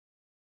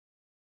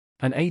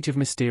An age of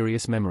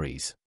mysterious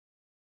memories.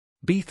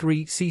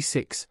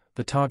 B3C6,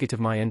 the target of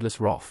my endless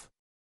wrath.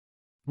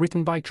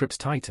 Written by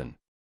TripsTitan.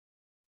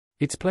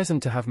 It's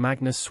pleasant to have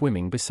Magnus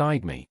swimming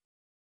beside me.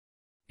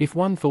 If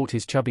one thought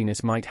his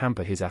chubbiness might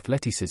hamper his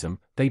athleticism,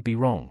 they'd be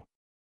wrong.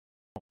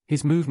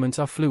 His movements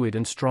are fluid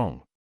and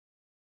strong.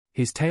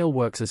 His tail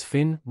works as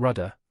fin,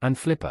 rudder, and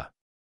flipper.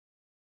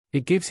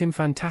 It gives him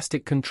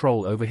fantastic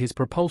control over his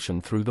propulsion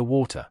through the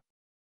water.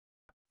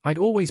 I'd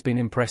always been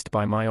impressed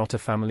by my otter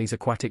family's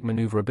aquatic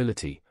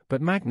maneuverability,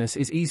 but Magnus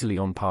is easily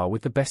on par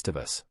with the best of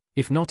us,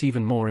 if not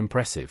even more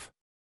impressive.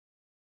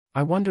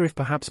 I wonder if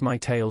perhaps my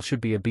tail should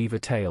be a beaver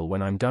tail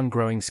when I'm done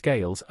growing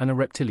scales and a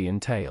reptilian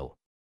tail.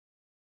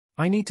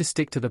 I need to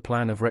stick to the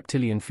plan of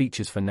reptilian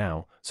features for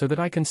now, so that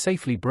I can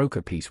safely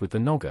broker peace with the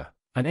Nogger,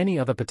 and any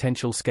other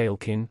potential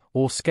scalekin,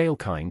 or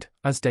scalekind,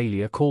 as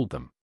Dahlia called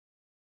them.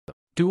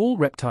 Do all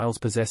reptiles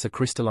possess a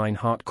crystalline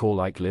heart core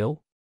like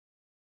Lil?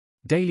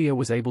 Dahlia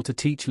was able to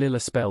teach Lil a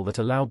spell that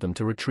allowed them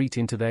to retreat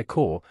into their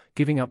core,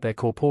 giving up their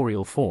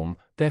corporeal form,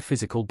 their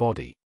physical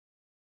body.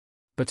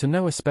 But to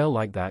know a spell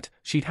like that,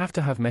 she'd have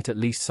to have met at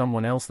least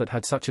someone else that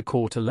had such a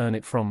core to learn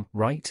it from,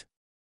 right?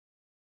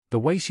 The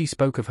way she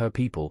spoke of her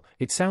people,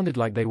 it sounded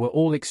like they were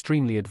all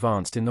extremely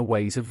advanced in the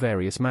ways of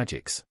various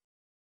magics.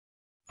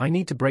 I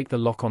need to break the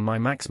lock on my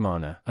max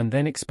mana and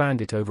then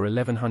expand it over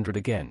 1100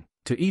 again,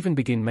 to even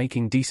begin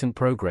making decent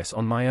progress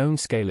on my own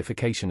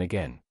scalification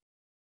again.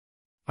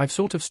 I've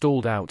sort of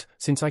stalled out,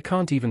 since I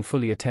can't even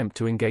fully attempt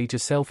to engage a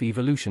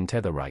self-evolution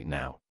tether right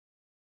now.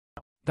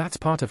 That's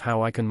part of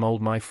how I can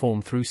mold my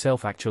form through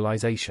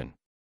self-actualization.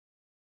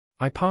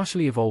 I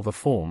partially evolve a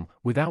form,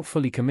 without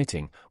fully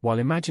committing, while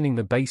imagining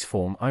the base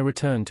form I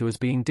return to as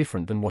being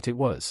different than what it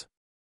was.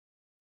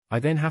 I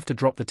then have to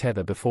drop the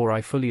tether before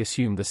I fully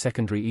assume the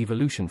secondary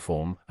evolution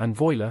form, and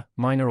voila,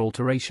 minor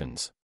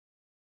alterations.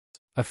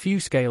 A few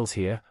scales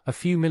here, a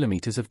few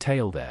millimeters of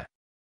tail there.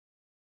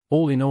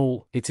 All in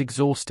all, it's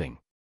exhausting.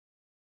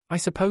 I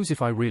suppose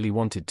if I really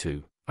wanted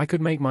to, I could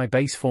make my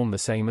base form the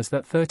same as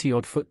that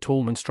 30-odd foot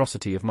tall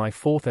monstrosity of my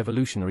fourth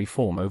evolutionary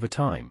form over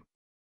time.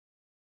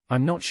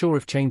 I'm not sure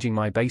if changing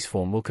my base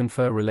form will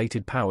confer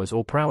related powers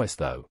or prowess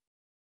though.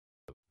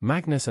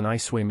 Magnus and I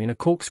swim in a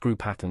corkscrew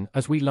pattern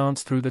as we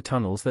lance through the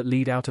tunnels that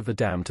lead out of the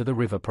dam to the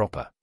river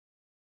proper.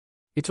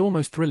 It's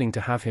almost thrilling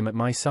to have him at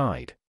my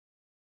side.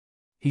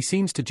 He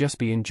seems to just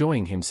be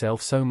enjoying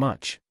himself so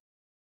much.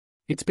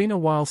 It's been a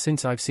while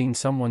since I've seen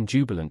someone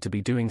jubilant to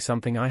be doing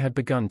something I had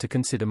begun to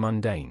consider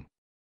mundane.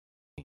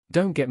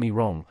 Don't get me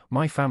wrong,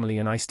 my family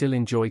and I still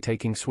enjoy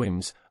taking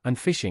swims and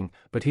fishing,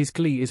 but his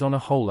glee is on a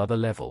whole other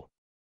level.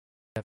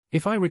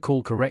 If I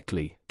recall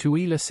correctly,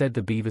 Tuila said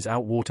the beavers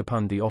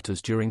outwaterpunned the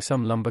otters during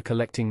some lumber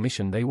collecting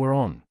mission they were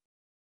on.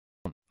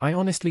 I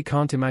honestly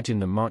can't imagine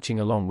them marching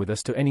along with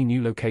us to any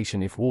new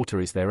location if water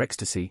is their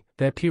ecstasy,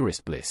 their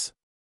purest bliss.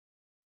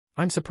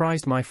 I'm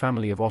surprised my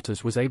family of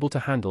otters was able to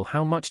handle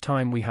how much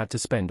time we had to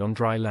spend on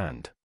dry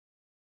land.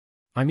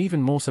 I'm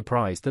even more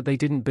surprised that they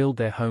didn't build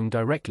their home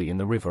directly in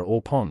the river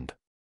or pond.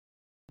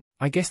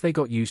 I guess they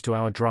got used to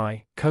our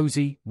dry,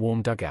 cozy,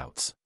 warm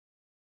dugouts.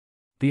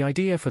 The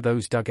idea for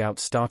those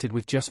dugouts started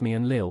with just me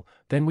and Lil,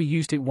 then we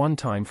used it one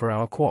time for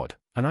our quad,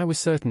 and I was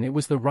certain it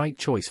was the right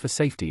choice for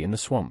safety in the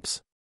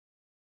swamps.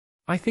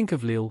 I think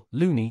of Lil,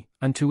 Looney,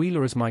 and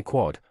Tuila as my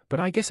quad, but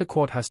I guess a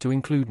quad has to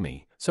include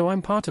me, so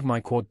I'm part of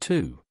my quad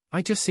too.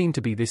 I just seem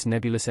to be this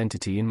nebulous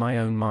entity in my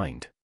own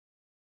mind.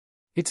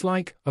 It's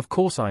like, of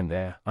course I'm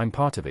there, I'm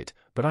part of it,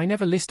 but I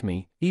never list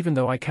me, even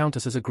though I count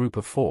us as a group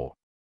of 4.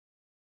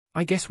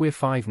 I guess we're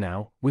 5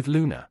 now, with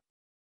Luna.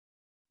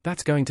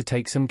 That's going to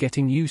take some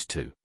getting used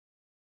to.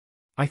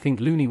 I think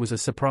Looney was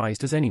as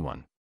surprised as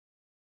anyone.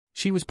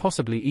 She was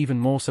possibly even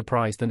more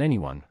surprised than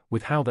anyone,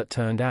 with how that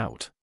turned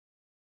out.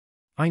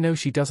 I know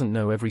she doesn't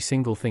know every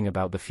single thing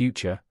about the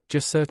future,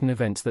 just certain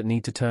events that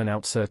need to turn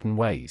out certain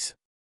ways.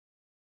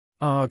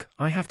 Arg,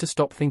 I have to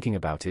stop thinking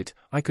about it,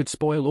 I could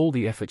spoil all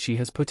the effort she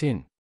has put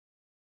in.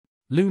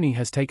 Looney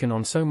has taken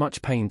on so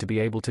much pain to be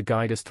able to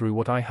guide us through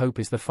what I hope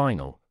is the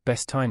final,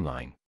 best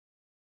timeline.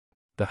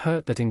 The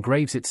hurt that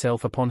engraves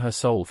itself upon her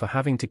soul for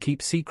having to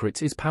keep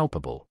secrets is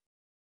palpable.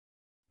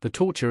 The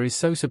torture is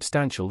so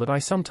substantial that I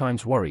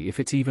sometimes worry if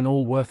it's even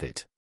all worth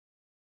it.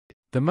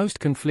 The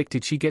most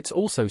conflicted she gets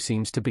also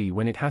seems to be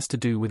when it has to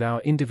do with our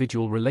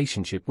individual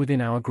relationship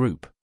within our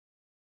group.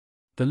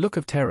 The look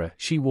of terror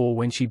she wore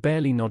when she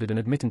barely nodded an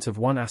admittance of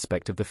one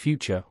aspect of the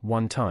future,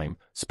 one time,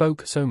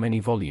 spoke so many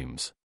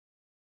volumes.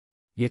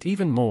 Yet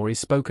even more is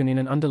spoken in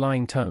an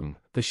underlying tone,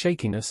 the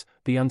shakiness,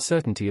 the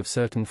uncertainty of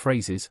certain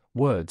phrases,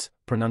 words,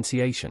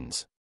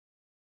 pronunciations.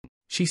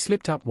 She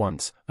slipped up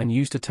once, and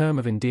used a term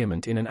of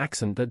endearment in an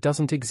accent that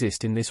doesn't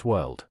exist in this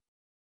world.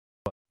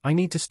 I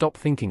need to stop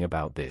thinking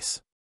about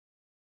this.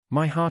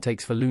 My heart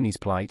aches for Looney's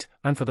plight,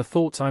 and for the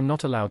thoughts I'm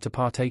not allowed to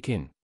partake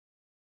in.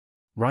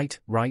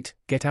 Right,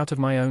 get out of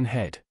my own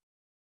head.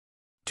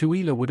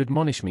 Tuila would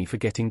admonish me for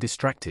getting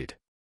distracted.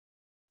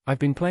 I've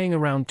been playing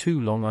around too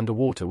long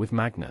underwater with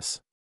Magnus.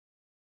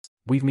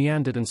 We've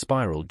meandered and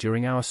spiraled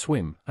during our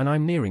swim, and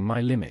I'm nearing my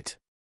limit.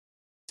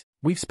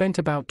 We've spent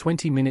about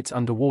 20 minutes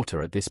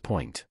underwater at this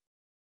point.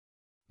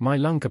 My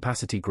lung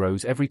capacity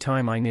grows every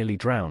time I nearly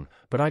drown,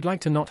 but I'd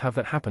like to not have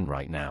that happen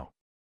right now.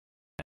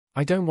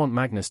 I don't want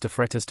Magnus to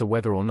fret as to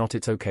whether or not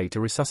it's okay to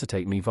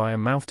resuscitate me via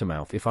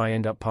mouth-to-mouth if I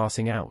end up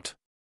passing out.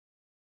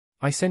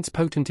 I sense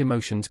potent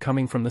emotions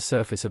coming from the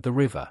surface of the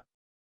river.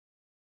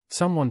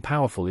 Someone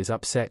powerful is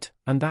upset,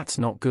 and that's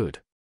not good.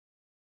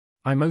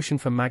 I motion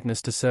for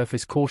Magnus to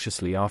surface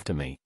cautiously after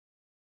me.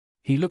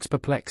 He looks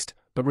perplexed,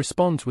 but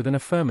responds with an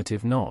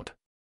affirmative nod.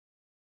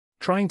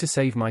 Trying to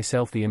save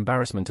myself the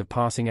embarrassment of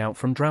passing out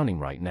from drowning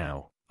right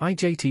now, I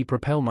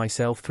propel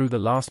myself through the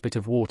last bit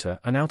of water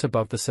and out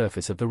above the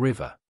surface of the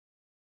river.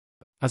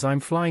 As I'm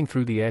flying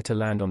through the air to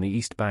land on the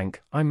east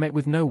bank, I'm met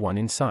with no one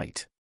in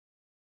sight.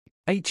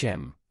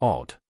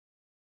 Odd.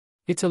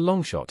 It's a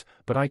long shot,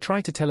 but I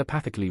try to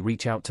telepathically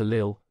reach out to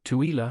Lil,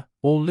 Tuila,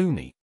 or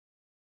Looney.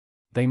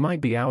 They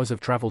might be hours of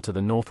travel to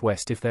the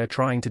northwest if they're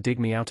trying to dig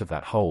me out of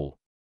that hole.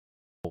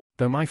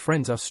 Though my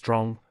friends are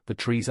strong, the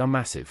trees are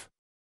massive.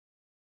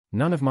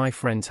 None of my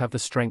friends have the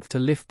strength to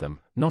lift them,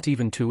 not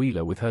even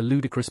Tuila with her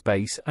ludicrous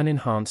base and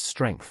enhanced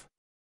strength.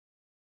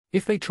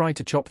 If they try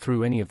to chop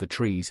through any of the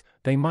trees,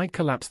 they might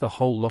collapse the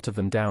whole lot of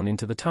them down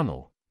into the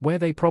tunnel, where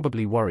they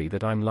probably worry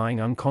that I'm lying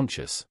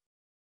unconscious.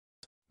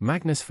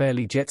 Magnus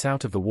fairly jets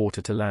out of the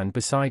water to land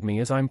beside me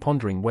as I'm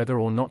pondering whether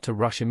or not to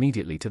rush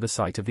immediately to the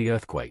site of the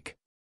earthquake.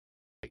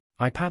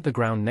 I pat the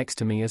ground next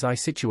to me as I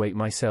situate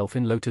myself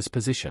in lotus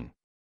position.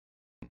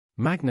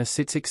 Magnus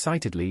sits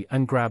excitedly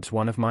and grabs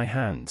one of my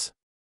hands.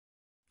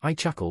 I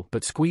chuckle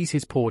but squeeze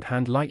his pawed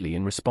hand lightly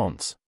in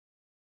response.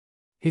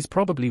 He's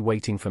probably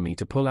waiting for me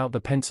to pull out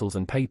the pencils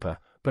and paper,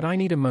 but I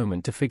need a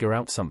moment to figure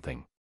out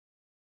something.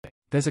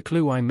 There's a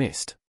clue I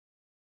missed.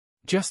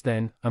 Just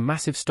then, a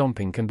massive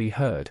stomping can be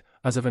heard,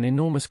 as of an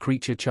enormous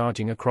creature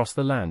charging across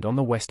the land on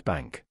the west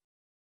bank.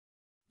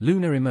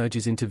 Luna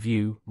emerges into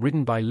view,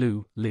 ridden by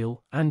Lou,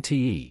 Lil, and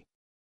Te.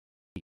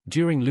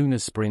 During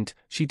Luna's sprint,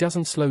 she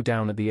doesn't slow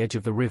down at the edge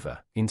of the river.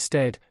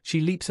 Instead,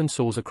 she leaps and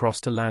soars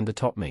across to land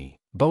atop me,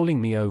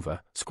 bowling me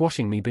over,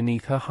 squashing me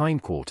beneath her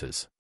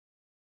hindquarters.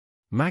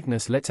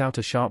 Magnus lets out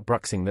a sharp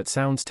bruxing that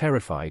sounds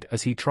terrified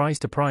as he tries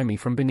to pry me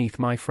from beneath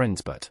my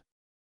friend's butt.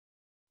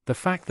 The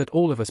fact that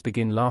all of us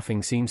begin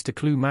laughing seems to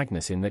clue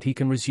Magnus in that he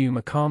can resume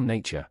a calm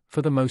nature,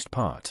 for the most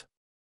part.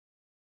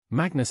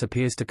 Magnus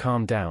appears to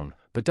calm down,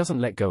 but doesn't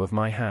let go of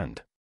my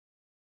hand.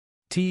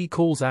 T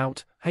calls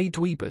out, "Hey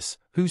Dweebus,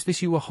 who's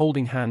this you were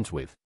holding hands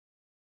with?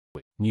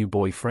 New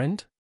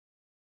boyfriend?"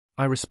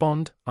 I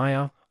respond,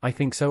 I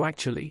think so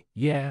actually,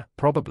 yeah,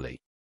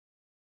 probably."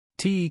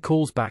 T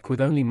calls back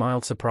with only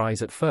mild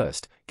surprise at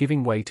first,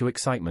 giving way to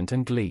excitement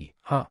and glee,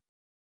 "Huh.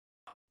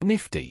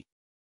 Nifty.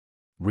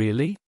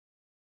 Really?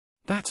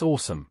 That's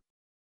awesome."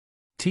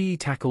 T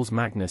tackles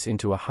Magnus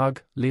into a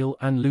hug, Lil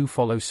and Lou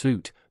follow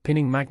suit,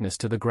 pinning Magnus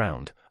to the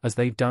ground, as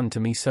they've done to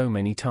me so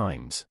many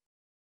times.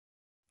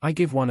 I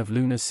give one of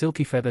Luna's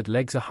silky feathered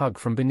legs a hug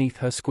from beneath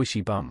her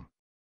squishy bum.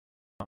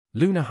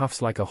 Luna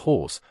huffs like a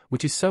horse,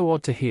 which is so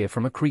odd to hear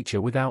from a creature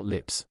without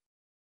lips.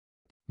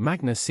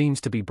 Magnus seems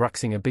to be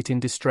bruxing a bit in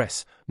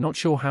distress, not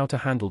sure how to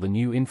handle the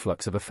new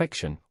influx of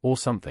affection, or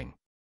something.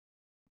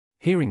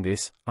 Hearing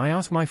this, I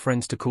ask my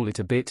friends to cool it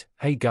a bit.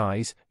 "Hey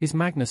guys, is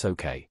Magnus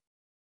okay?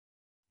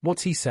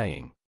 What's he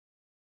saying?"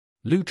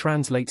 Lou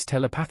translates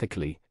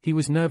telepathically. "He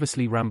was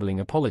nervously rambling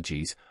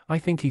apologies. I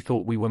think he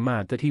thought we were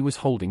mad that he was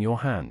holding your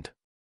hand."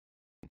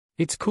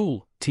 "It's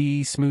cool,"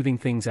 T smoothing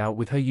things out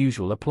with her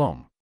usual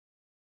aplomb.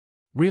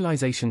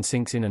 Realization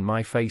sinks in and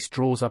my face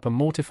draws up a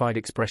mortified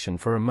expression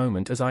for a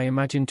moment as I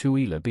imagine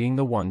Tuila being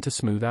the one to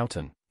smooth out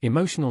an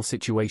emotional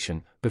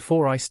situation,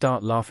 before I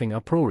start laughing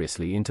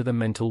uproariously into the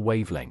mental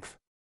wavelength.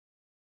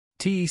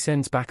 T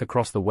sends back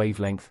across the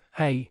wavelength,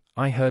 "Hey,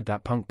 I heard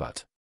that punk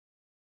butt.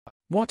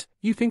 What,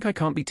 you think I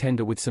can't be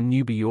tender with some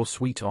newbie you're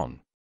sweet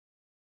on?"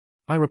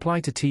 I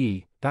reply to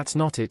Te, "That's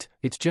not it,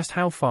 it's just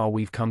how far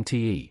we've come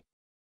Te.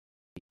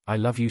 I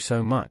love you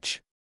so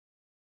much.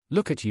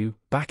 Look at you,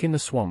 back in the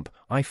swamp.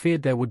 I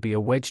feared there would be a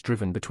wedge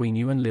driven between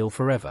you and Lil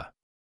forever.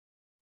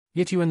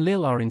 Yet you and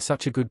Lil are in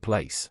such a good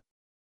place.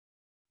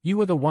 You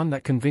were the one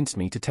that convinced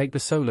me to take the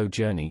solo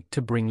journey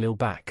to bring Lil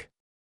back.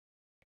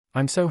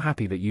 I'm so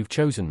happy that you've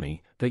chosen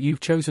me, that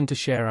you've chosen to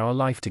share our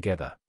life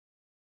together.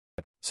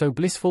 So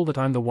blissful that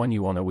I'm the one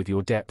you honor with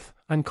your depth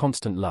and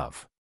constant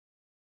love.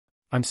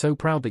 I'm so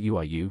proud that you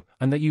are you,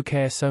 and that you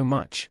care so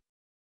much."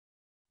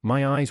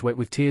 My eyes wet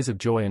with tears of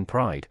joy and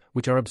pride,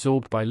 which are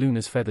absorbed by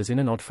Luna's feathers in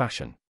an odd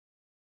fashion.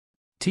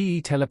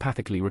 Te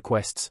telepathically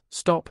requests,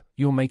 "Stop,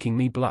 you're making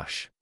me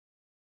blush."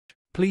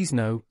 "Please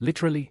no,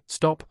 literally,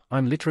 stop,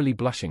 I'm literally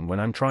blushing when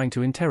I'm trying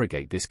to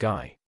interrogate this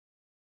guy."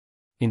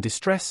 In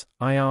distress,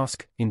 I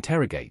ask,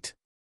 "Interrogate?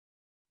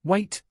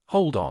 Wait,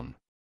 hold on."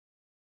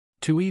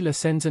 Tuila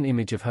sends an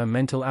image of her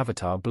mental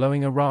avatar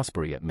blowing a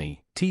raspberry at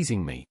me,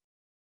 teasing me.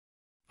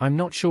 I'm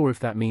not sure if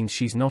that means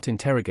she's not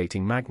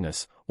interrogating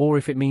Magnus, or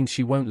if it means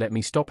she won't let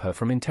me stop her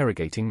from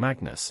interrogating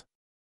Magnus.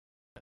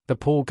 The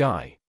poor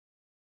guy.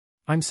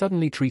 I'm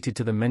suddenly treated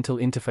to the mental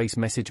interface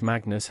message: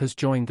 Magnus has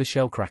joined the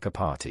Shellcracker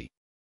party.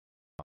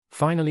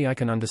 Finally I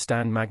can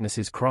understand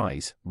Magnus's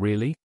cries.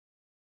 Really?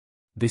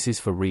 This is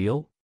for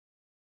real?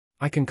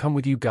 I can come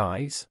with you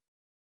guys?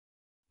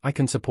 I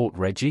can support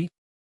Reggie?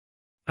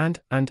 And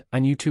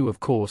you too, of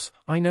course.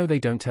 I know they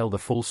don't tell the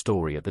full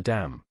story at the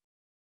dam.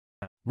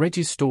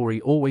 Reggie's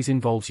story always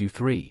involves you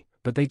three,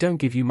 but they don't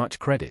give you much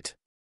credit.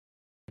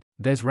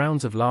 There's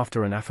rounds of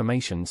laughter and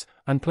affirmations,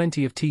 and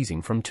plenty of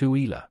teasing from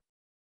Tuila.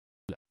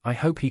 I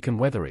hope he can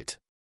weather it.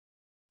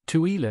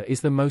 Tuila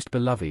is the most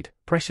beloved,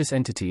 precious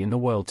entity in the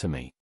world to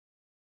me.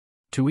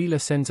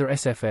 Tuila sends her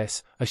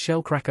SFS, a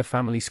shellcracker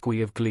family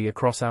squee of glee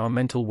across our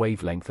mental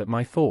wavelength at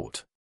my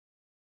thought.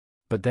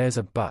 But there's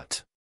a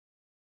but.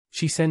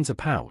 She sends a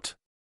pout.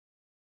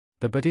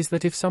 The but is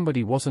that if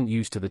somebody wasn't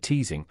used to the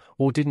teasing,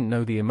 or didn't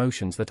know the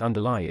emotions that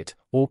underlie it,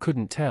 or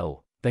couldn't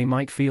tell, they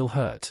might feel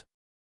hurt.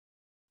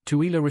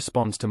 Tuila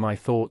responds to my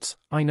thoughts,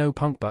 I know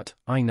punk, but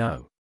I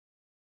know.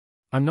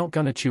 I'm not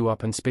gonna chew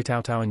up and spit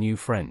out our new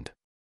friend.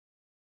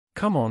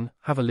 Come on,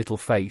 have a little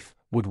faith,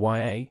 would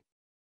YA?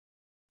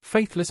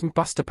 Faithless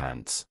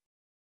Busterpants.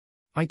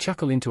 I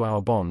chuckle into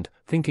our bond,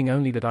 thinking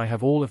only that I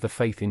have all of the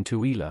faith in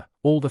Tuila,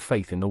 all the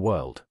faith in the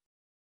world.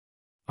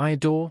 I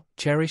adore,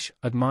 cherish,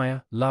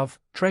 admire, love,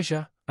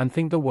 treasure, and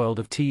think the world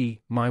of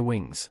my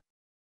wings.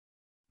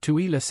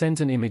 Tuila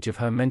sends an image of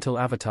her mental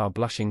avatar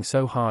blushing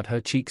so hard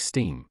her cheeks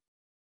steam.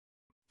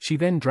 She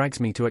then drags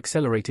me to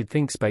accelerated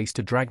think space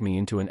to drag me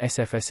into an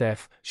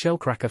SFSF,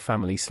 shellcracker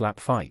family slap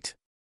fight.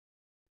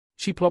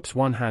 She plops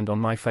one hand on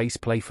my face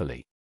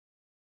playfully.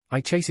 I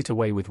chase it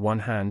away with one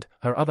hand,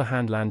 her other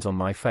hand lands on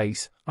my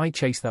face, I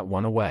chase that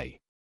one away.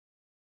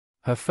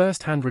 Her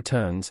first hand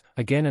returns,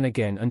 again and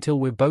again until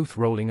we're both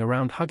rolling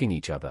around hugging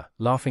each other,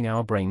 laughing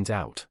our brains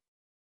out.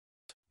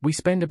 We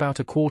spend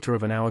about a quarter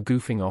of an hour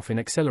goofing off in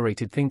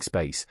accelerated think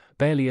space,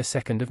 barely a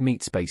second of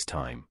meat space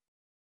time.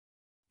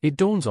 It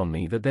dawns on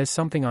me that there's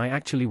something I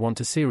actually want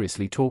to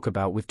seriously talk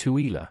about with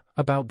Tuila,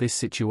 about this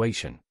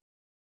situation.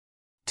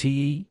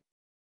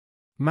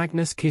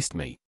 Magnus kissed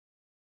me.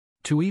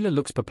 Tuila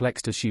looks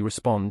perplexed as she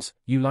responds,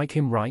 you like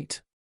him,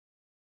 right?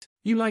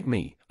 You like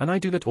me, and I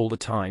do that all the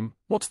time,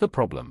 what's the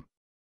problem?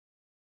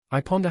 I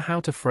ponder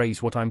how to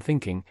phrase what I'm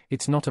thinking.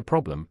 It's not a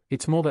problem,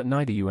 it's more that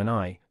neither you and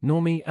I,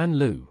 nor me and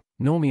Lou,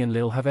 nor me and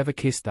Lil have ever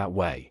kissed that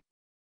way.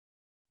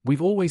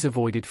 We've always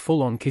avoided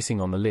full-on kissing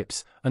on the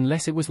lips,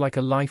 unless it was like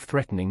a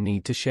life-threatening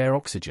need to share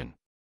oxygen.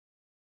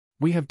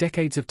 We have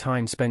decades of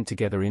time spent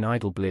together in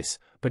idle bliss,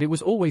 but it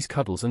was always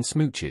cuddles and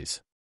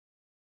smooches.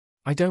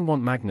 I don't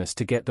want Magnus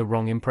to get the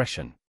wrong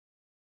impression.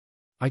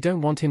 I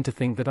don't want him to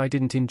think that I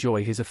didn't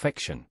enjoy his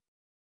affection.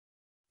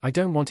 I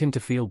don't want him to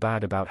feel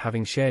bad about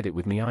having shared it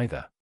with me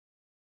either.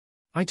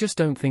 I just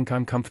don't think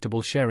I'm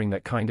comfortable sharing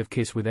that kind of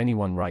kiss with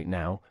anyone right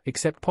now,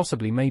 except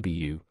possibly maybe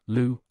you,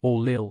 Lou, or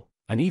Lil,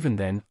 and even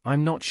then,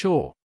 I'm not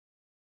sure.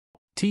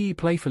 T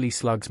playfully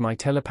slugs my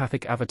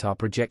telepathic avatar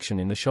projection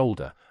in the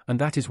shoulder, and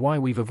that is why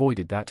we've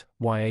avoided that,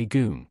 YA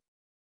goon.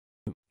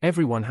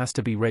 Everyone has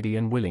to be ready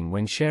and willing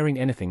when sharing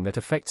anything that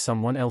affects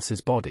someone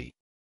else's body.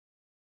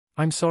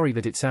 I'm sorry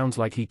that it sounds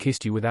like he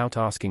kissed you without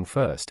asking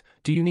first.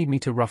 Do you need me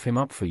to rough him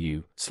up for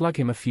you, slug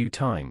him a few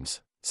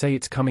times, say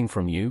it's coming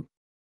from you?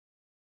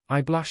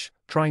 I blush,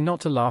 trying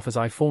not to laugh as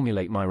I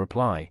formulate my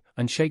reply,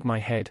 and shake my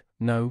head,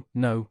 no,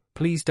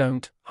 please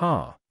don't,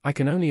 ha. I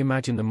can only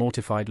imagine the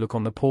mortified look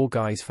on the poor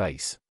guy's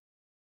face.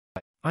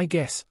 I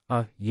guess,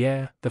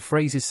 yeah, the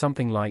phrase is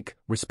something like,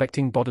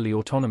 respecting bodily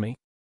autonomy?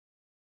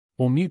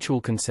 Or mutual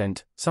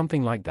consent,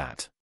 something like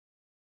that.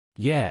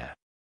 Yeah.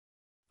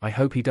 I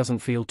hope he doesn't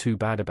feel too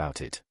bad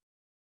about it.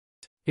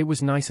 It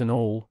was nice and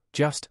all,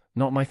 just,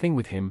 not my thing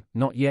with him,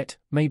 not yet,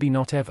 maybe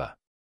not ever.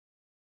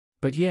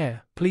 But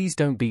yeah, please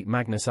don't beat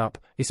Magnus up,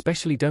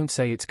 especially don't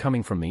say it's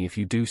coming from me if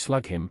you do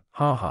slug him,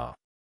 ha.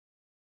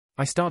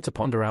 I start to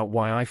ponder out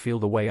why I feel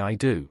the way I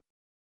do.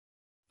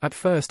 At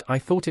first I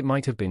thought it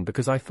might have been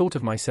because I thought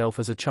of myself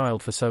as a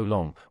child for so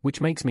long,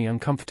 which makes me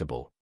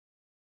uncomfortable.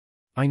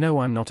 I know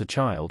I'm not a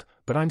child,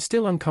 but I'm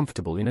still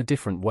uncomfortable in a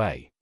different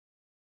way.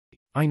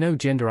 I know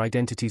gender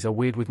identities are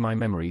weird with my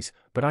memories,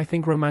 but I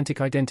think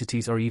romantic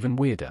identities are even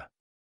weirder.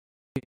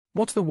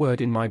 What's the word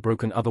in my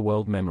broken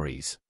otherworld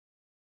memories?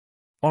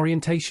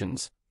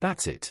 Orientations,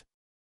 that's it.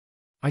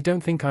 I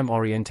don't think I'm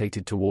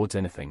orientated towards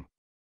anything.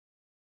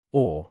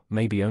 Or,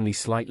 maybe only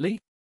slightly?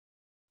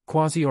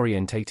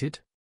 Quasi-orientated?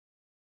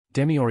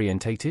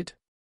 Demi-orientated?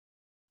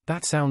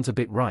 That sounds a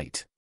bit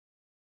right.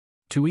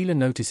 Tuila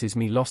notices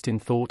me lost in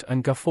thought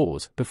and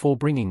guffaws before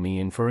bringing me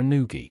in for a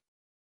noogie.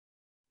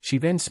 She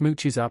then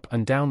smooches up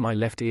and down my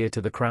left ear to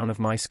the crown of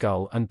my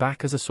skull and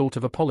back as a sort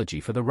of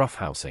apology for the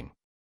roughhousing.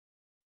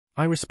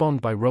 I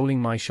respond by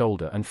rolling my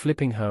shoulder and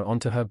flipping her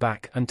onto her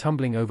back and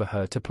tumbling over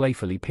her to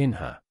playfully pin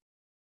her.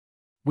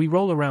 We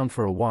roll around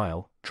for a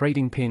while,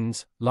 trading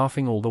pins,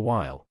 laughing all the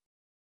while.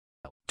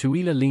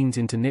 Tuila leans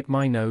in to nip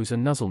my nose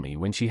and nuzzle me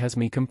when she has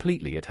me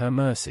completely at her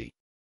mercy.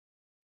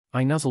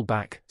 I nuzzle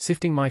back,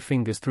 sifting my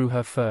fingers through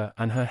her fur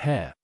and her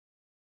hair.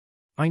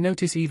 I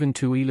notice even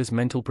Tuila's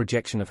mental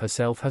projection of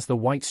herself has the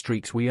white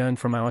streaks we earned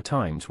from our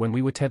times when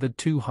we were tethered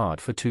too hard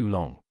for too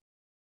long.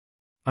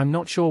 I'm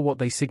not sure what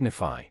they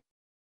signify.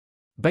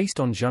 Based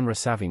on genre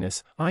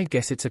savviness, I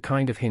guess it's a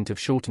kind of hint of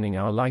shortening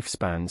our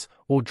lifespans,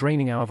 or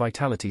draining our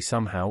vitality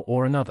somehow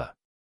or another.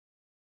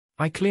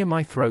 I clear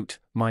my throat,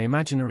 my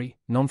imaginary,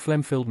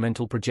 non-phlegm-filled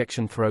mental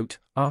projection throat,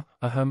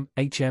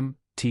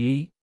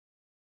 HMTE.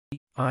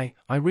 I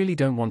really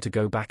don't want to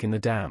go back in the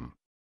dam.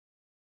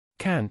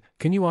 Can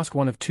you ask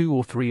one of 2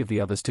 or 3 of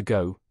the others to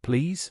go,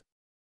 please?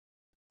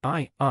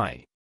 I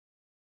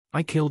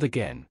killed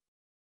again.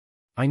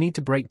 I need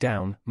to break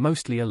down,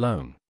 mostly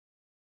alone.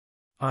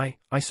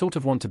 I sort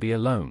of want to be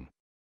alone.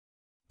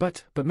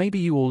 But maybe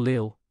you or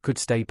Lil could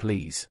stay,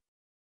 please.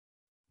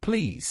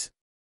 Please.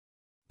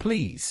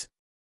 Please.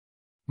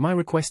 My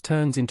request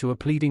turns into a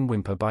pleading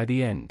whimper by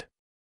the end.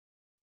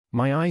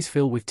 My eyes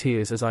fill with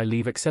tears as I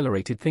leave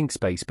accelerated think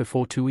space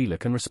before Tuila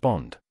can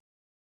respond.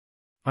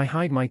 I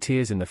hide my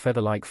tears in the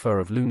feather-like fur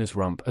of Luna's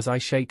rump as I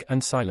shake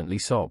and silently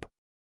sob.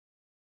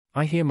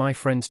 I hear my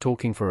friends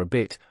talking for a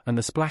bit, and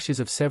the splashes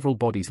of several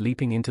bodies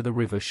leaping into the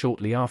river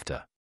shortly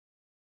after.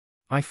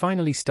 I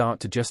finally start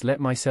to just let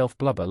myself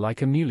blubber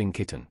like a mewling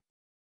kitten.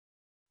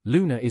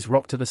 Luna is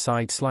rocked to the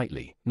side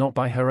slightly, not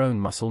by her own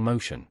muscle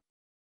motion.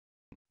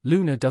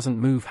 Luna doesn't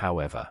move,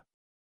 however.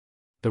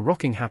 The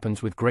rocking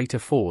happens with greater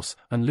force,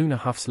 and Luna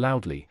huffs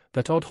loudly,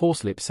 that odd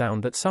horselip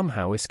sound that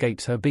somehow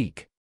escapes her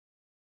beak.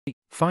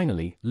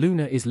 Finally,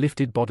 Luna is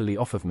lifted bodily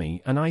off of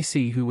me and I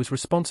see who was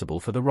responsible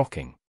for the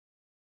rocking.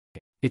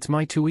 It's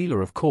my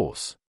Tuila, of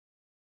course.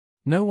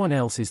 No one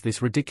else is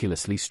this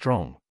ridiculously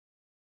strong.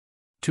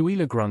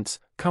 Tuila grunts,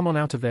 "Come on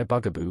out of there,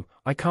 bugaboo,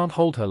 I can't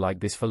hold her like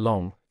this for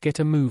long, get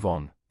a move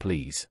on,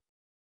 please."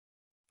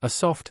 A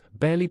soft,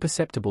 barely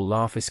perceptible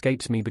laugh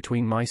escapes me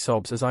between my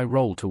sobs as I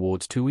roll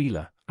towards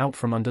Tuila, out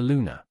from under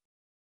Luna.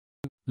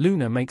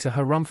 Luna makes a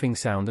harumphing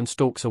sound and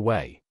stalks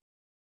away.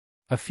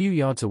 A few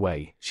yards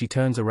away, she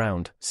turns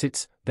around,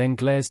 sits, then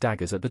glares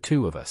daggers at the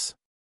 2 of us.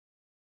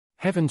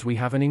 Heavens, we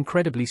have an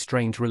incredibly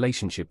strange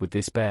relationship with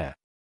this bear.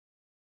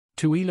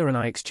 Tuila and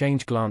I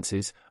exchange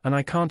glances, and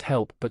I can't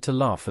help but to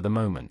laugh for the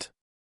moment.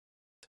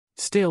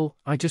 Still,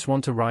 I just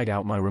want to ride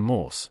out my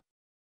remorse.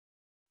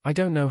 I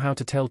don't know how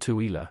to tell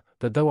Tuila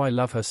that though I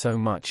love her so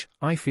much,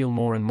 I feel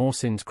more and more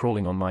sins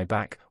crawling on my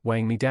back,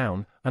 weighing me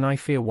down, and I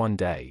fear one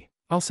day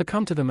I'll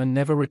succumb to them and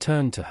never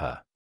return to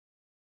her.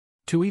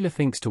 Tuila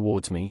thinks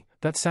towards me,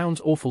 "That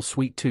sounds awful,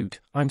 sweet toot,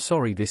 I'm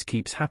sorry this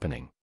keeps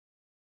happening.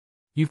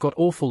 You've got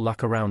awful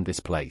luck around this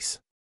place.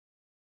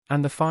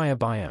 And the fire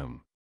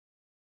biome.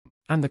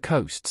 And the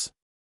coasts.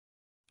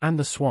 And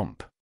the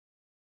swamp.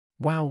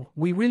 Wow,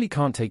 we really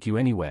can't take you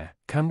anywhere,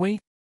 can we?"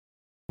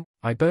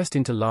 I burst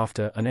into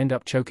laughter and end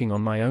up choking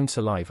on my own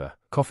saliva,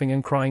 coughing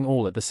and crying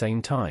all at the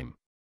same time.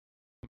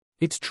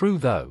 It's true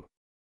though.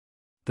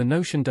 The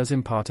notion does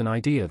impart an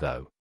idea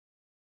though.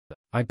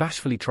 I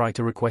bashfully try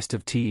to request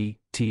of Tuila,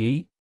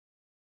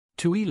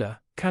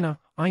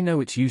 I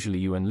know it's usually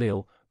you and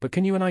Lil, but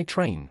can you and I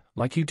train,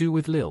 like you do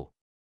with Lil?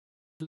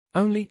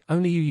 Only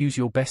you use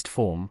your best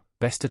form,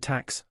 best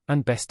attacks,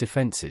 and best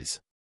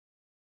defenses.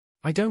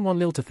 I don't want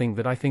Lil to think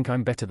that I think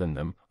I'm better than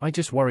them, I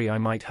just worry I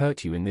might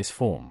hurt you in this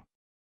form.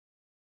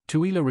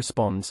 Tuila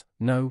responds,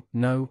 No,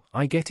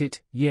 I get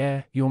it,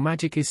 yeah, your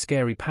magic is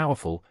scary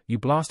powerful, you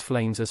blast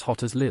flames as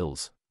hot as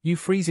Lil's. You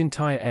freeze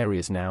entire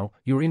areas now,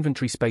 your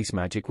inventory space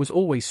magic was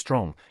always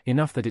strong,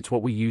 enough that it's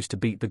what we use to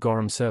beat the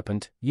Gorum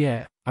Serpent,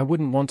 yeah, I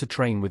wouldn't want to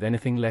train with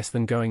anything less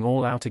than going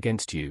all out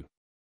against you.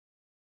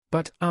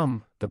 But,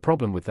 the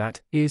problem with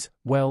that is,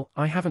 well,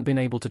 I haven't been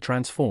able to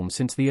transform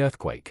since the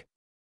earthquake.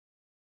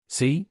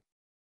 See?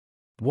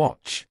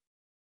 Watch.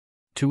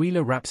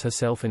 Tuila wraps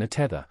herself in a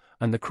tether,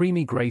 and the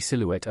creamy grey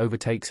silhouette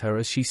overtakes her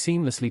as she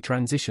seamlessly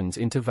transitions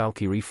into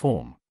Valkyrie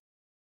form.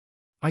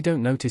 I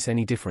don't notice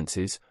any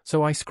differences,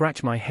 so I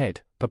scratch my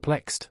head,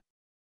 perplexed.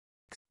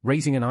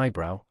 Raising an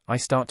eyebrow, I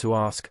start to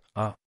ask,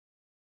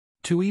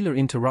 Tuila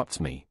interrupts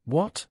me,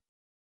 "What?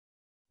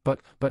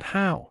 But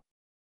how?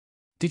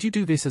 Did you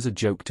do this as a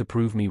joke to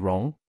prove me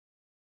wrong?"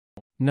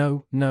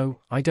 No,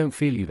 I don't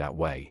feel you that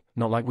way,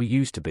 not like we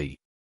used to be.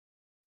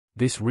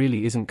 This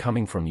really isn't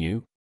coming from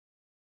you.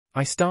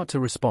 I start to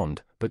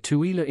respond, but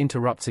Tuila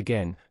interrupts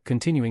again,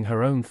 continuing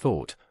her own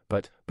thought,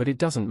 but it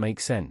doesn't make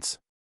sense.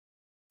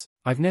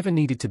 I've never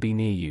needed to be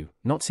near you,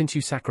 not since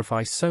you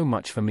sacrificed so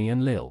much for me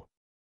and Lil.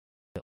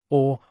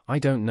 Or, I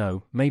don't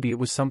know, maybe it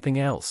was something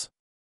else.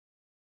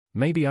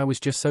 Maybe I was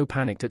just so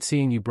panicked at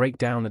seeing you break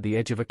down at the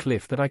edge of a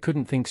cliff that I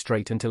couldn't think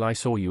straight until I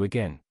saw you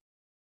again.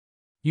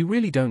 You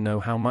really don't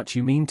know how much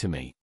you mean to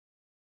me.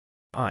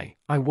 I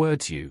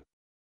words you.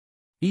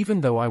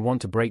 Even though I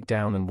want to break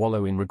down and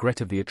wallow in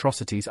regret of the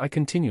atrocities I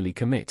continually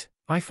commit,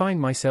 I find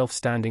myself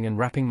standing and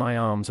wrapping my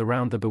arms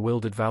around the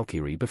bewildered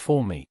Valkyrie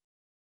before me.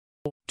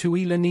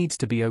 Tuila needs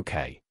to be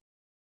okay.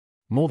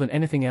 More than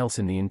anything else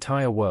in the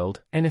entire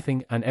world,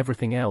 anything and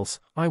everything else,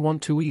 I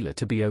want Tuila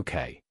to be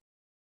okay.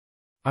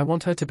 I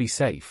want her to be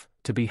safe,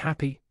 to be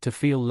happy, to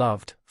feel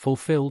loved,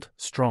 fulfilled,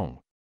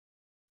 strong.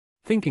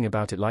 Thinking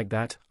about it like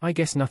that, I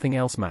guess nothing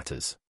else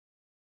matters.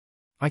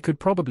 I could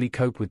probably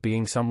cope with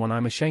being someone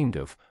I'm ashamed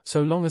of,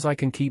 so long as I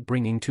can keep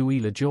bringing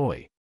Tuila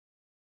joy.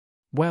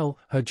 Well,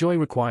 her joy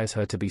requires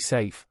her to be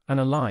safe, and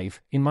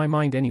alive, in my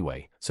mind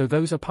anyway, so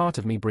those are part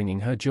of me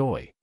bringing her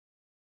joy.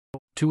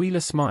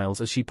 Tuila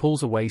smiles as she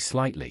pulls away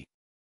slightly.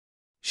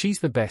 She's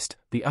the best,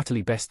 the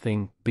utterly best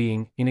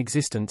being, in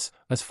existence,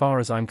 as far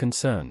as I'm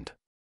concerned.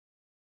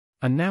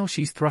 And now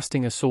she's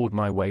thrusting a sword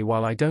my way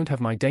while I don't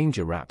have my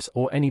danger wraps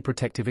or any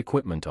protective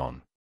equipment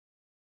on.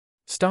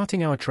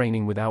 Starting our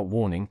training without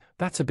warning,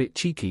 that's a bit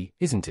cheeky,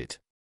 isn't it?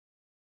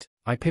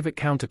 I pivot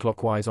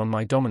counterclockwise on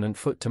my dominant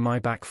foot to my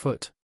back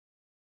foot.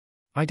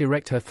 I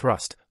direct her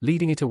thrust,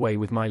 leading it away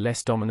with my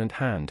less dominant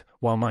hand,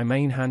 while my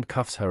main hand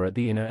cuffs her at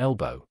the inner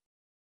elbow.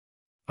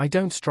 I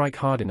don't strike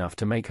hard enough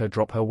to make her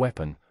drop her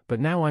weapon, but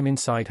now I'm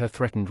inside her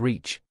threatened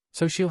reach,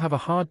 so she'll have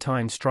a hard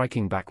time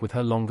striking back with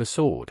her longer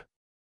sword.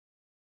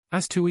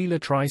 As Tuila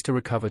tries to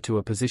recover to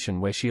a position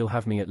where she'll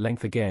have me at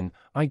length again,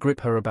 I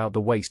grip her about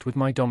the waist with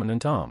my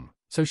dominant arm,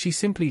 so she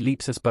simply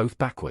leaps us both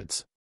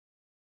backwards.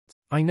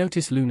 I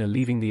notice Luna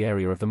leaving the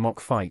area of the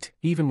mock fight,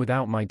 even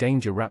without my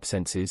danger wrap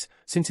senses,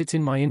 since it's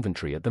in my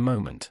inventory at the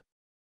moment.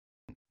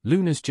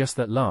 Luna's just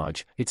that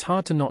large, it's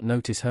hard to not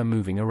notice her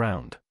moving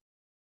around.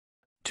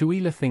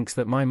 Tuila thinks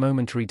that my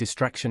momentary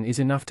distraction is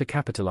enough to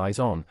capitalize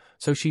on,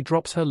 so she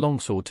drops her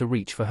longsword to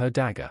reach for her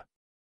dagger.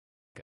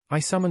 I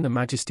summon the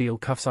magisteel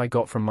cuffs I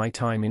got from my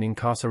time in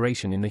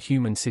incarceration in the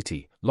human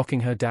city,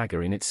 locking her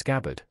dagger in its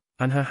scabbard,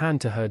 and her hand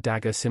to her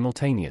dagger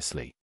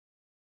simultaneously.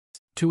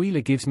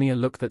 Tuila gives me a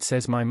look that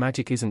says my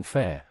magic isn't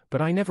fair,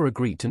 but I never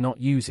agreed to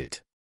not use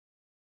it.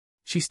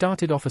 She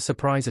started off a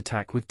surprise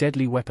attack with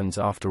deadly weapons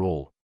after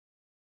all.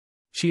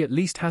 She at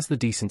least has the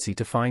decency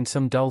to find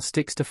some dull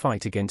sticks to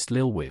fight against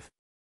Lil with.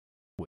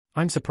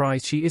 I'm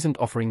surprised she isn't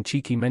offering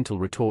cheeky mental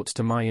retorts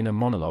to my inner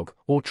monologue,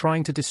 or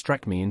trying to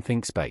distract me in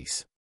think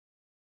space.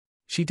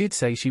 She did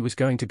say she was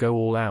going to go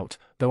all out,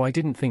 though I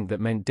didn't think that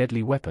meant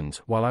deadly weapons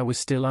while I was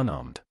still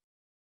unarmed.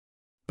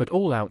 But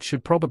all out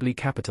should probably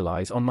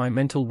capitalize on my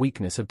mental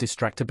weakness of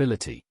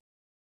distractibility.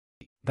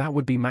 That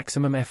would be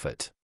maximum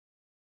effort.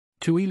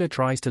 Tuila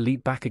tries to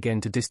leap back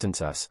again to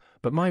distance us,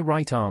 but my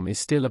right arm is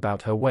still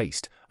about her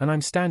waist, and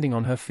I'm standing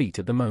on her feet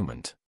at the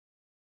moment.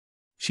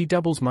 She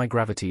doubles my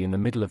gravity in the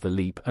middle of the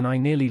leap and I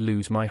nearly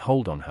lose my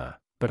hold on her,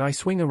 but I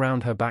swing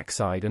around her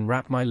backside and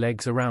wrap my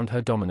legs around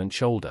her dominant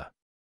shoulder.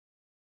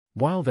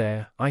 While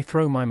there, I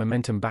throw my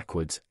momentum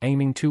backwards,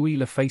 aiming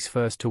Tuila face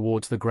first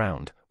towards the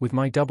ground, with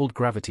my doubled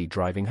gravity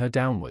driving her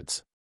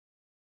downwards.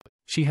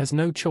 She has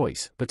no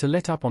choice but to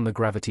let up on the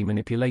gravity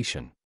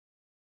manipulation.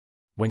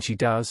 When she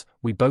does,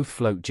 we both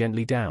float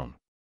gently down.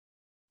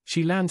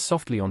 She lands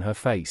softly on her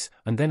face,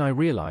 and then I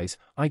realize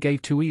I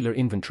gave Tuila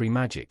inventory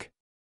magic.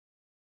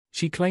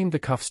 She claimed the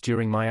cuffs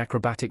during my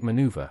acrobatic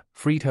maneuver,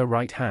 freed her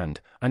right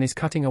hand, and is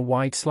cutting a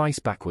wide slice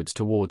backwards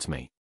towards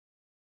me.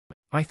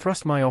 I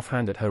thrust my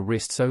offhand at her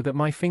wrist so that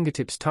my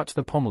fingertips touch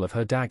the pommel of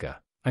her dagger,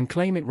 and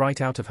claim it right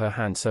out of her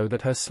hand so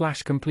that her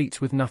slash completes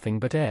with nothing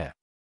but air.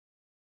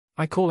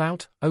 I call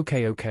out,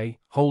 okay,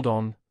 hold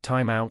on,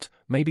 time out,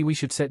 maybe we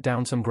should set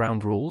down some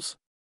ground rules?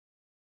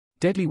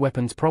 Deadly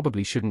weapons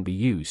probably shouldn't be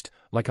used,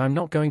 like I'm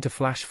not going to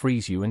flash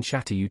freeze you and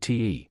shatter you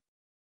te.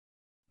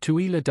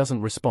 Tuila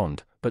doesn't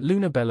respond, but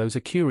Luna bellows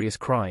a curious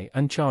cry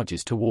and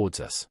charges towards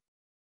us.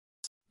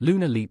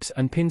 Luna leaps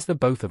and pins the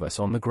both of us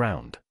on the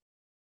ground.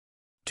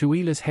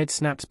 Tuila's head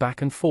snaps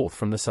back and forth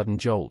from the sudden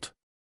jolt.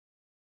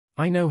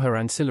 I know her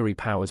ancillary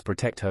powers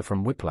protect her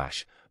from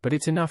whiplash, but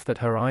it's enough that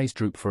her eyes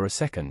droop for a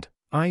second,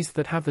 eyes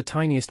that have the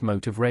tiniest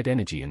mote of red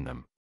energy in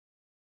them.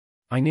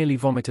 I nearly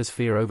vomit as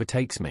fear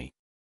overtakes me.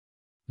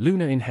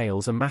 Luna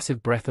inhales a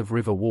massive breath of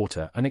river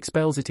water and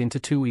expels it into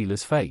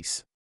Tuila's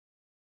face.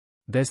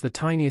 There's the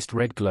tiniest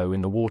red glow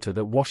in the water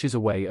that washes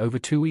away over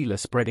Tuila,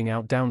 spreading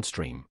out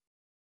downstream.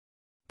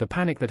 The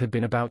panic that had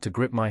been about to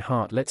grip my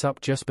heart lets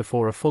up just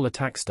before a full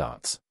attack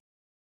starts.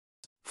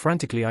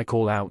 Frantically I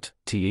call out,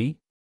 Te?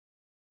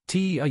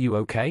 Te, are you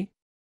okay?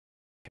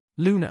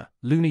 Luna,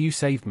 you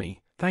saved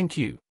me, thank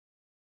you.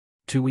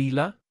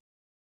 Tuila?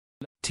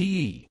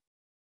 Te.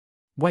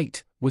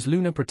 Wait, was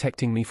Luna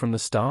protecting me from the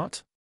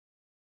start?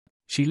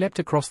 She leapt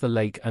across the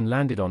lake and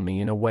landed on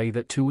me in a way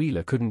that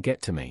Tuila couldn't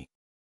get to me.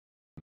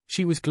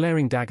 She was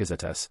glaring daggers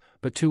at us,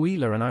 but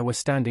Tuila and I were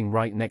standing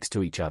right next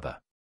to each other.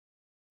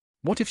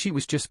 What if she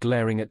was just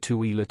glaring at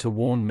Tuila to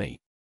warn me?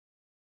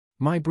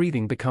 My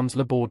breathing becomes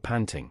labored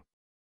panting.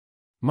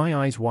 My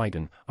eyes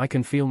widen, I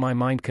can feel my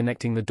mind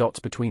connecting the dots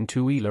between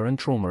Tuila and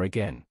trauma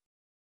again.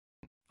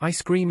 I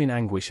scream in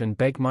anguish and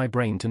beg my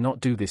brain to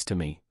not do this to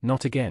me,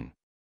 not again.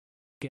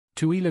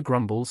 Tuila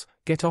grumbles,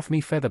 get off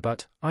me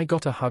featherbutt, I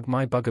gotta hug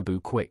my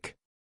bugaboo quick.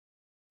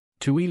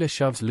 Tuila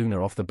shoves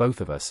Luna off the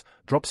both of us,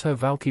 drops her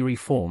Valkyrie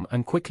form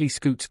and quickly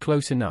scoots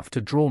close enough to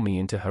draw me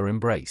into her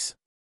embrace.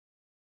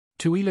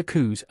 Tuila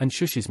coos and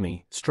shushes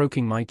me,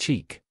 stroking my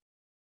cheek.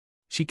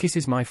 She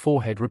kisses my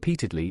forehead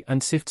repeatedly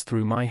and sifts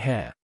through my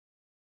hair.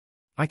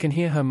 I can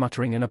hear her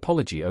muttering an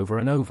apology over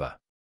and over.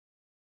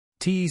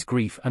 Te's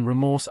grief and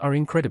remorse are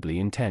incredibly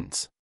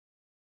intense.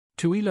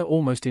 Tuila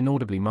almost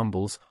inaudibly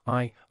mumbles,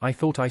 I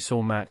thought I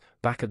saw Matt,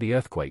 back at the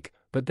earthquake,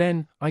 but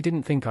then, I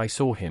didn't think I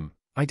saw him,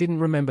 I didn't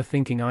remember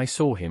thinking I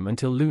saw him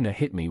until Luna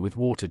hit me with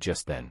water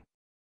just then.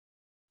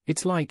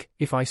 It's like,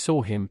 if I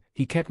saw him,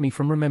 he kept me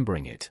from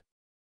remembering it.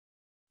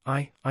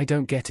 I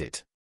don't get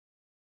it.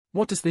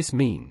 What does this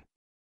mean?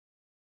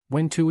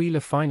 When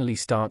Tuila finally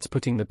starts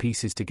putting the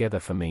pieces together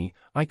for me,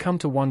 I come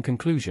to one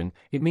conclusion: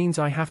 it means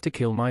I have to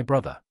kill my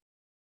brother.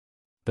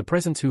 The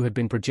presence who had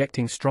been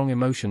projecting strong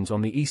emotions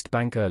on the East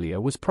Bank earlier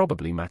was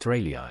probably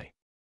Materalii.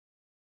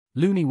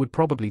 Looney would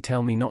probably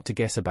tell me not to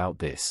guess about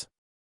this.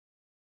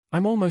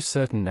 I'm almost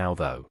certain now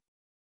though.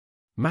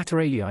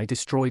 Materalii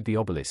destroyed the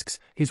obelisks,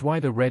 his why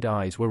the red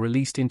eyes were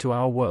released into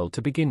our world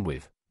to begin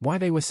with, why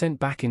they were sent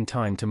back in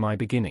time to my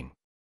beginning.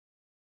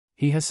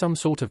 He has some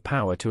sort of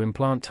power to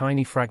implant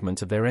tiny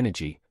fragments of their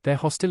energy, their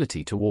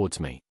hostility towards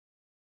me.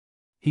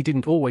 He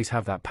didn't always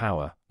have that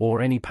power,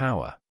 or any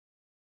power.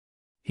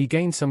 He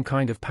gained some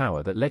kind of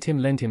power that let him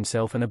lend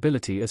himself an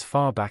ability as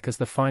far back as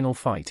the final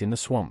fight in the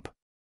swamp.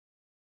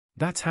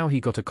 That's how he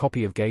got a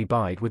copy of Gay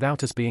Bide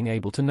without us being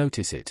able to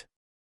notice it.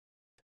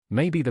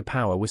 Maybe the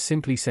power was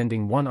simply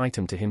sending one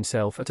item to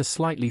himself at a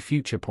slightly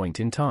future point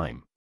in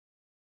time.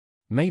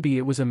 Maybe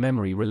it was a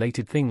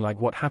memory-related thing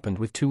like what happened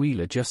with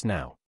Tuila just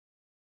now.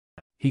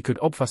 He could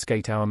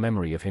obfuscate our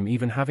memory of him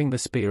even having the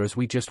spear as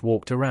we just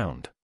walked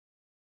around.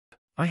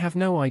 I have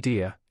no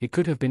idea, it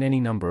could have been any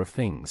number of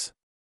things.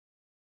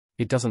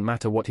 It doesn't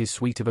matter what his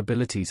suite of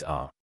abilities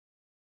are.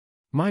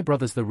 My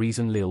brother's the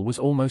reason Lil was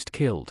almost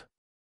killed.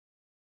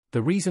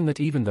 The reason that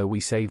even though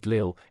we saved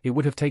Lil, it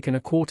would have taken a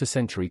quarter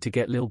century to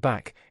get Lil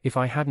back, if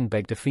I hadn't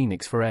begged a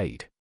phoenix for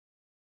aid.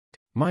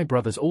 My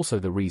brother's also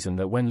the reason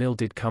that when Lil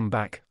did come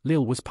back,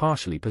 Lil was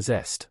partially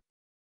possessed.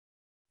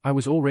 I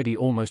was already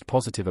almost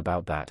positive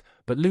about that,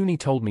 but Looney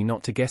told me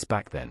not to guess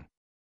back then.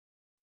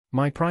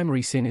 My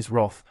primary sin is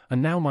wrath,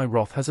 and now my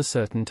wrath has a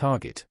certain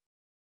target.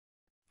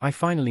 I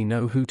finally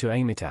know who to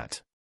aim it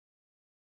at.